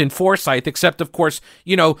count in Forsyth, except, of course,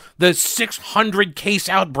 the 600 case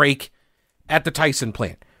outbreak at the Tyson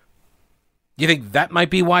plant. You think that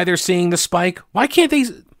might be why they're seeing the spike? Why can't they?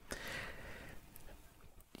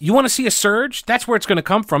 You want to see a surge? That's where it's going to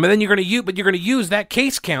come from. And then you're going to use that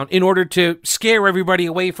case count in order to scare everybody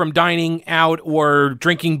away from dining out or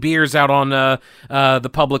drinking beers out on the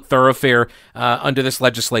public thoroughfare under this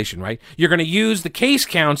legislation, right? You're going to use the case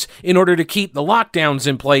counts in order to keep the lockdowns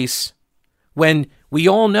in place when we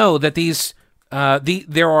all know that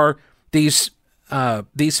there are these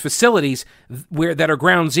facilities that are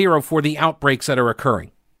ground zero for the outbreaks that are occurring.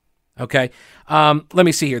 Okay, let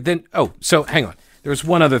me see here. So hang on. There's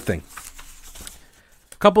one other thing.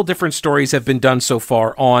 A couple different stories have been done so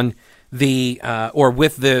far on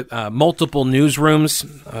with the multiple newsrooms.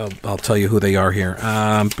 I'll tell you who they are here.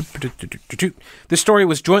 This story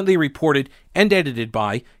was jointly reported and edited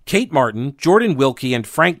by Kate Martin, Jordan Wilkie, and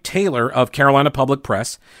Frank Taylor of Carolina Public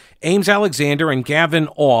Press, Ames Alexander and Gavin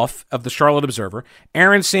Off of the Charlotte Observer,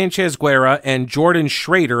 Aaron Sanchez Guerra and Jordan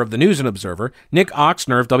Schrader of the News and Observer, Nick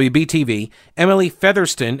Oxner of WBTV, Emily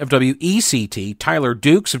Featherston of WECT, Tyler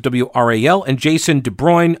Dukes of WRAL, and Jason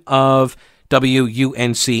DeBruyne of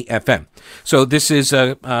WUNC-FM. So this is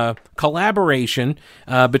a collaboration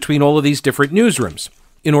between all of these different newsrooms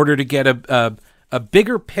in order to get a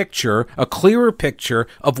bigger picture, a clearer picture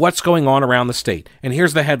of what's going on around the state. And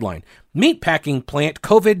here's the headline. Meatpacking plant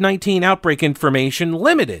COVID-19 outbreak information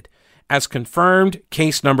limited as confirmed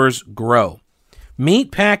case numbers grow.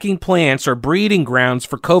 Meatpacking plants are breeding grounds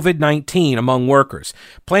for COVID-19 among workers.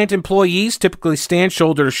 Plant employees typically stand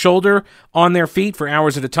shoulder to shoulder on their feet for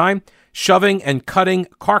hours at a time, shoving and cutting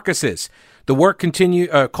carcasses. The work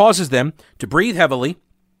causes them to breathe heavily,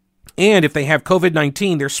 and if they have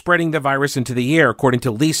COVID-19, they're spreading the virus into the air, according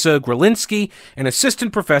to Lisa Grelinski, an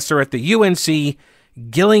assistant professor at the UNC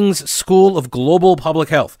Gillings School of Global Public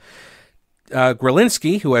Health.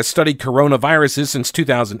 Grelinski, who has studied coronaviruses since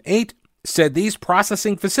 2008, said these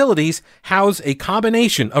processing facilities house a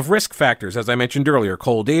combination of risk factors, as I mentioned earlier,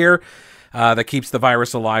 cold air that keeps the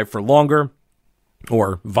virus alive for longer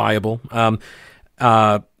or viable.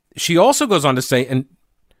 She also goes on to say, and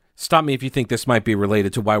stop me if you think this might be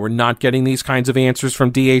related to why we're not getting these kinds of answers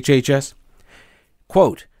from DHHS.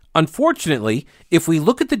 Quote, unfortunately, if we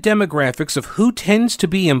look at the demographics of who tends to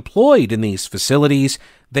be employed in these facilities,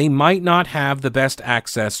 they might not have the best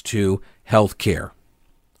access to health care.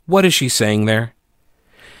 What is she saying there?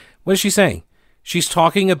 What is she saying? She's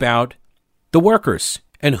talking about the workers.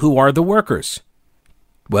 And who are the workers?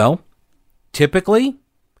 Well, typically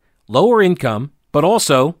lower income, but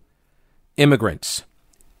also immigrants.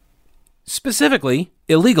 Specifically,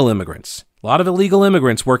 illegal immigrants. A lot of illegal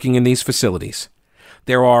immigrants working in these facilities.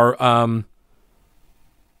 There are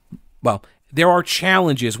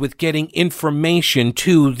challenges with getting information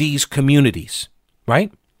to these communities,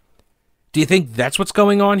 right? Do you think that's what's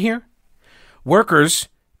going on here? Workers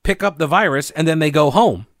pick up the virus and then they go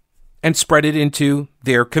home and spread it into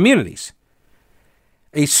their communities.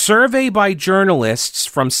 A survey by journalists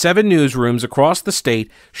from 7 newsrooms across the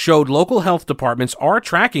state showed local health departments are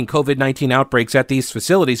tracking COVID-19 outbreaks at these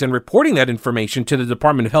facilities and reporting that information to the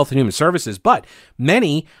Department of Health and Human Services, but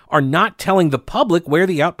many are not telling the public where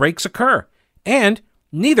the outbreaks occur, and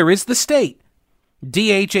neither is the state.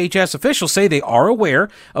 DHHS officials say they are aware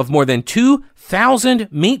of more than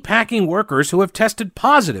 2,000 meatpacking workers who have tested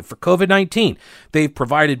positive for COVID-19. They've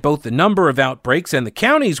provided both the number of outbreaks and the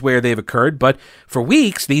counties where they've occurred, but for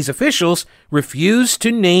weeks, these officials refused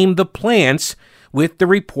to name the plants with the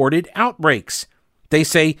reported outbreaks. They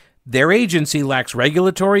say their agency lacks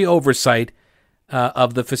regulatory oversight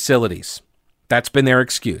of the facilities. That's been their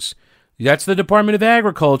excuse. That's the Department of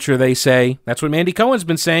Agriculture, they say. That's what Mandy Cohen's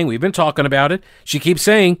been saying. We've been talking about it. She keeps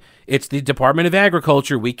saying, it's the Department of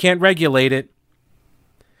Agriculture. We can't regulate it.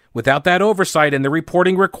 Without that oversight and the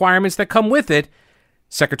reporting requirements that come with it,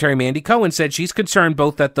 Secretary Mandy Cohen said she's concerned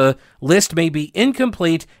both that the list may be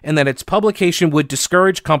incomplete and that its publication would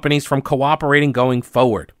discourage companies from cooperating going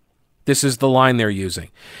forward. This is the line they're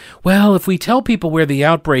using. Well, if we tell people where the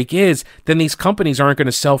outbreak is, then these companies aren't going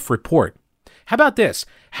to self-report. How about this?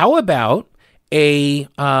 How about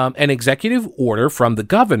an executive order from the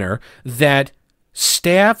governor that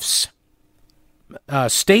staffs,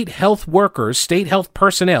 state health workers, state health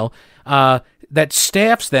personnel, that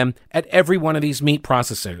staffs them at every one of these meat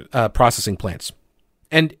processing plants.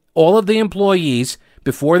 And all of the employees,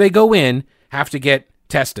 before they go in, have to get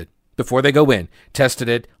tested. Before they go in, tested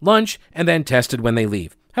at lunch, and then tested when they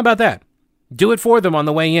leave. How about that? Do it for them on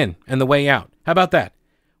the way in and the way out. How about that?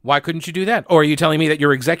 Why couldn't you do that? Or are you telling me that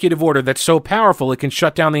your executive order that's so powerful it can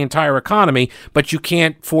shut down the entire economy, but you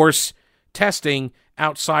can't force testing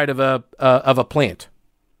outside of a plant?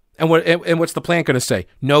 And what's the plant going to say?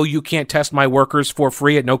 No, you can't test my workers for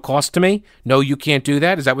free at no cost to me? No, you can't do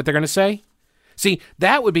that? Is that what they're going to say? See,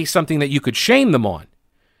 that would be something that you could shame them on.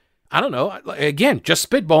 I don't know. Again, just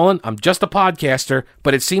spitballing. I'm just a podcaster,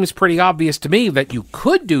 but it seems pretty obvious to me that you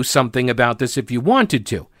could do something about this if you wanted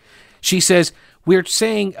to. She says, what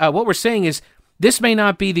we're saying is this may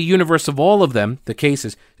not be the universe of all of them, the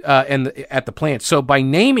cases, at the plant. So by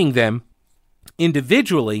naming them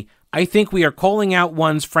individually, I think we are calling out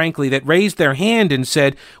ones, frankly, that raised their hand and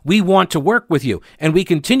said, we want to work with you. And we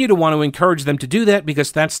continue to want to encourage them to do that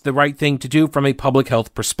because that's the right thing to do from a public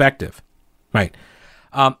health perspective. Right.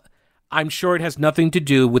 I'm sure it has nothing to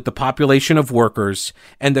do with the population of workers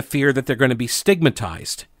and the fear that they're going to be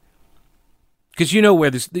stigmatized. Because you know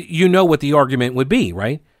what the argument would be,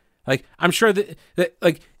 right? Like, I'm sure that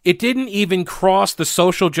it didn't even cross the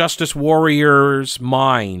social justice warrior's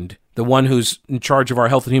mind, the one who's in charge of our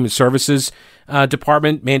Health and Human Services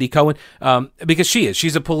department, Mandy Cohen, because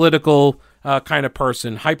she's a political kind of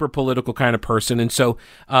person, hyper political kind of person, and so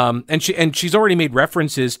and she's already made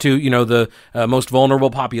references to the most vulnerable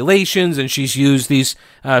populations, and she's used these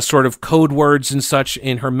sort of code words and such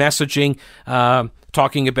in her messaging,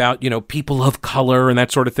 talking about people of color and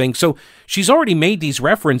that sort of thing. So she's already made these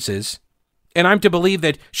references. And I'm to believe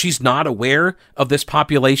that she's not aware of this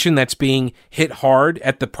population that's being hit hard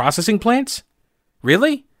at the processing plants?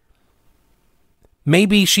 Really?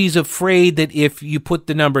 Maybe she's afraid that if you put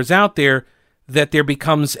the numbers out there, that there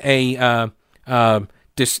becomes there's a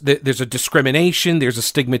discrimination, there's a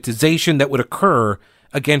stigmatization that would occur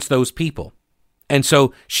against those people. And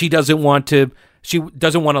so she doesn't want to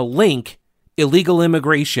link illegal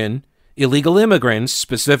immigration, illegal immigrants,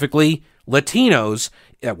 specifically Latinos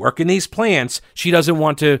that work in these plants. She doesn't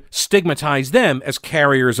want to stigmatize them as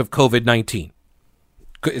carriers of COVID-19.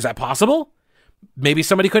 Is that possible? Maybe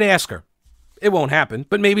somebody could ask her. It won't happen,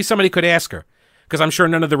 but maybe somebody could ask her, because I'm sure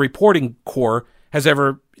none of the reporting corps has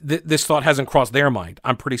ever, this thought hasn't crossed their mind.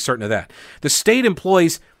 I'm pretty certain of that. The state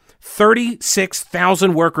employs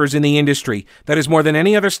 36,000 workers in the industry. That is more than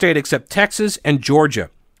any other state except Texas and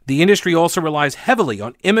Georgia. The industry also relies heavily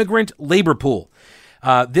on immigrant labor pool.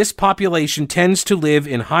 This population tends to live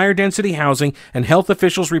in higher density housing, and health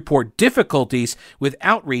officials report difficulties with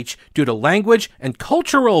outreach due to language and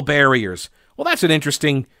cultural barriers. Well, that's an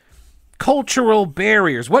interesting cultural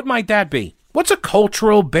barriers. What might that be? What's a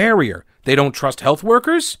cultural barrier? They don't trust health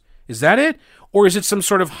workers? Is that it? Or is it some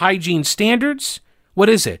sort of hygiene standards? What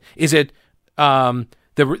is it? Is it the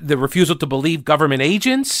refusal to believe government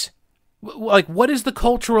agents? Like, what is the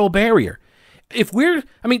cultural barrier?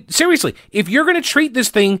 Seriously, if you're going to treat this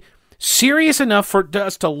thing serious enough for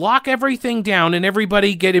us to lock everything down and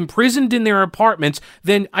everybody get imprisoned in their apartments,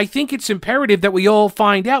 then I think it's imperative that we all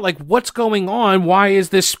find out, like, what's going on? Why is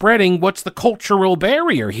this spreading? What's the cultural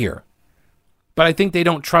barrier here? But I think they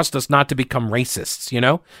don't trust us not to become racists,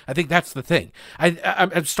 I think that's the thing.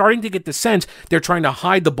 I'm starting to get the sense they're trying to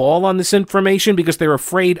hide the ball on this information because they're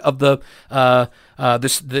afraid of the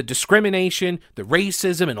discrimination, the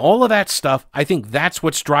racism, and all of that stuff. I think that's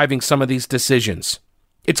what's driving some of these decisions.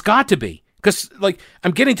 It's got to be. Because,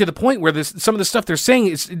 I'm getting to the point where some of the stuff they're saying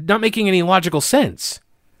is not making any logical sense.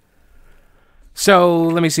 So,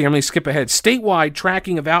 let me see. I'm going to skip ahead. Statewide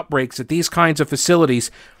tracking of outbreaks at these kinds of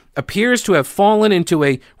facilities appears to have fallen into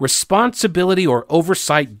a responsibility or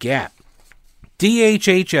oversight gap.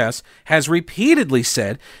 DHHS has repeatedly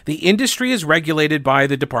said the industry is regulated by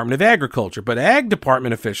the Department of Agriculture, but Ag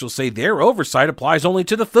Department officials say their oversight applies only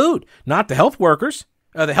to the food, not the health workers.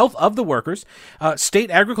 The health of the workers.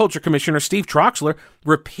 State Agriculture Commissioner Steve Troxler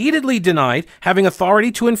repeatedly denied having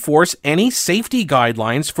authority to enforce any safety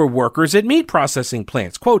guidelines for workers at meat processing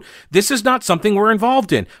plants. Quote, "This is not something we're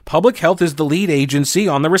involved in. Public Health is the lead agency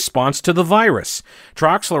on the response to the virus."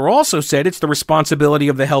 Troxler also said it's the responsibility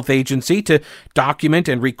of the health agency to document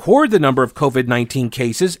and record the number of COVID-19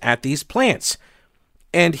 cases at these plants.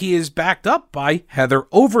 And he is backed up by Heather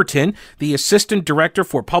Overton, the Assistant Director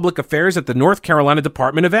for Public Affairs at the North Carolina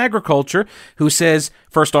Department of Agriculture, who says,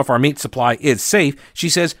 first off, our meat supply is safe. She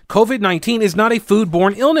says, COVID-19 is not a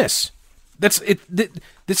foodborne illness.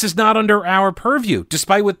 This is not under our purview,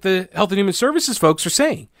 despite what the Health and Human Services folks are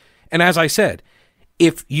saying. And as I said,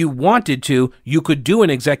 if you wanted to, you could do an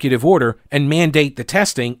executive order and mandate the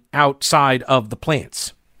testing outside of the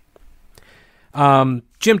plants.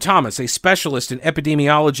 Jim Thomas, a specialist in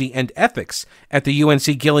epidemiology and ethics at the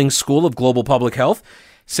UNC Gillings School of Global Public Health,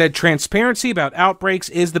 said transparency about outbreaks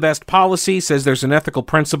is the best policy, says there's an ethical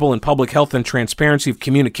principle in public health and transparency of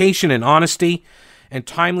communication and honesty and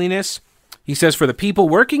timeliness. He says for the people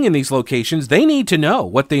working in these locations, they need to know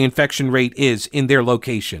what the infection rate is in their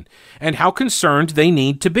location and how concerned they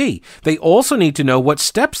need to be. They also need to know what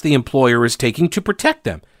steps the employer is taking to protect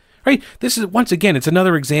them. Right? This is, once again, it's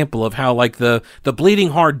another example of how, like, the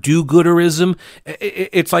bleeding heart do-gooderism,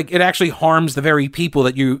 it's like it actually harms the very people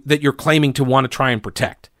that you're claiming to want to try and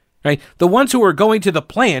protect. Right? The ones who are going to the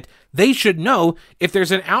plant, they should know if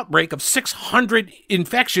there's an outbreak of 600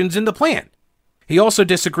 infections in the plant. He also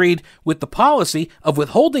disagreed with the policy of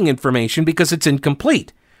withholding information because it's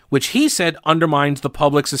incomplete, which he said undermines the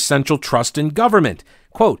public's essential trust in government.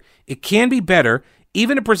 Quote, it can be better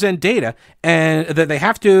even to present data and that they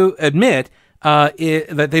have to admit that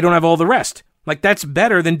they don't have all the rest. Like, that's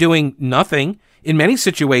better than doing nothing. In many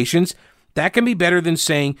situations, that can be better than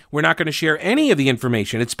saying we're not going to share any of the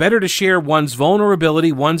information. It's better to share one's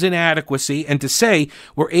vulnerability, one's inadequacy, and to say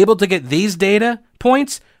we're able to get these data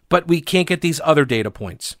points, but we can't get these other data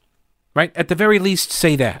points. Right? At the very least,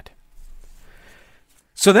 say that.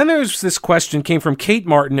 So then there's this question came from Kate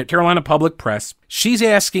Martin at Carolina Public Press. She's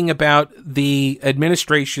asking about the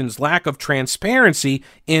administration's lack of transparency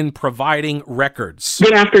in providing records.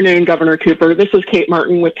 Good afternoon, Governor Cooper. This is Kate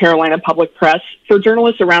Martin with Carolina Public Press. For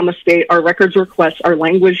journalists around the state, our records requests are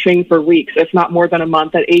languishing for weeks, if not more than a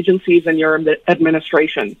month, at agencies in your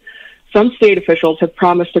administration. Some state officials have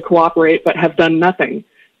promised to cooperate but have done nothing.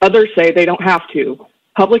 Others say they don't have to.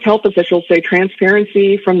 Public health officials say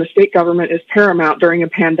transparency from the state government is paramount during a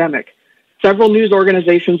pandemic. Several news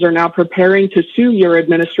organizations are now preparing to sue your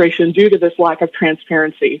administration due to this lack of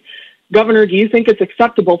transparency. Governor, do you think it's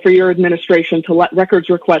acceptable for your administration to let records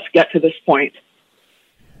requests get to this point?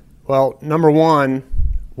 Well, number one,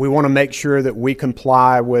 we want to make sure that we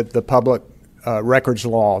comply with the public records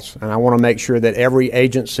laws, and I want to make sure that every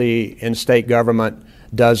agency in state government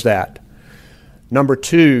does that. Number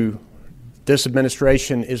two, this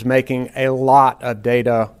administration is making a lot of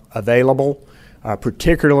data available,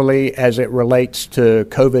 particularly as it relates to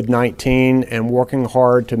COVID-19, and working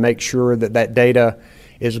hard to make sure that that data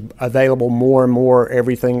is available more and more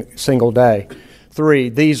every single day. Three,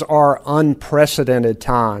 these are unprecedented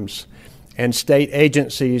times, and state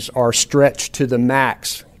agencies are stretched to the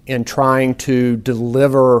max in trying to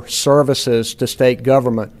deliver services to state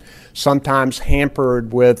government, sometimes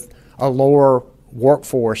hampered with a lower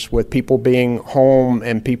workforce, with people being home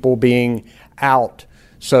and people being out.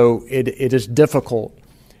 So it is difficult.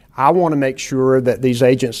 I want to make sure that these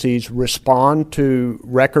agencies respond to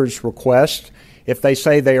records requests. If they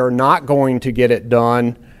say they are not going to get it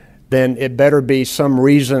done, then it better be some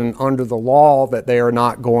reason under the law that they are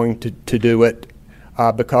not going to do it,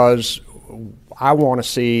 because I want to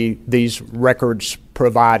see these records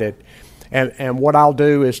provided. And what I'll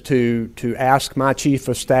do is to ask my chief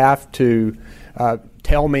of staff to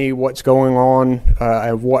tell me what's going on,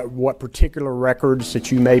 and what particular records that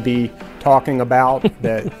you may be talking about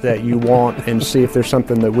that you want, and see if there's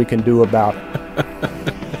something that we can do about it.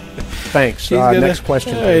 Thanks. Next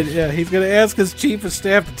question, please. Yeah, he's going to ask his chief of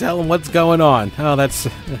staff to tell him what's going on. Oh,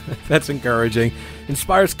 that's encouraging.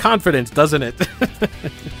 Inspires confidence, doesn't it?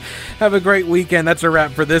 Have a great weekend. That's a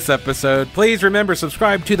wrap for this episode. Please remember,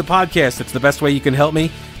 subscribe to the podcast. It's the best way you can help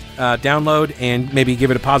me. Download and maybe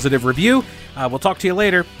give it a positive review. We'll talk to you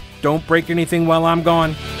later. Don't break anything while I'm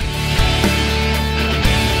gone.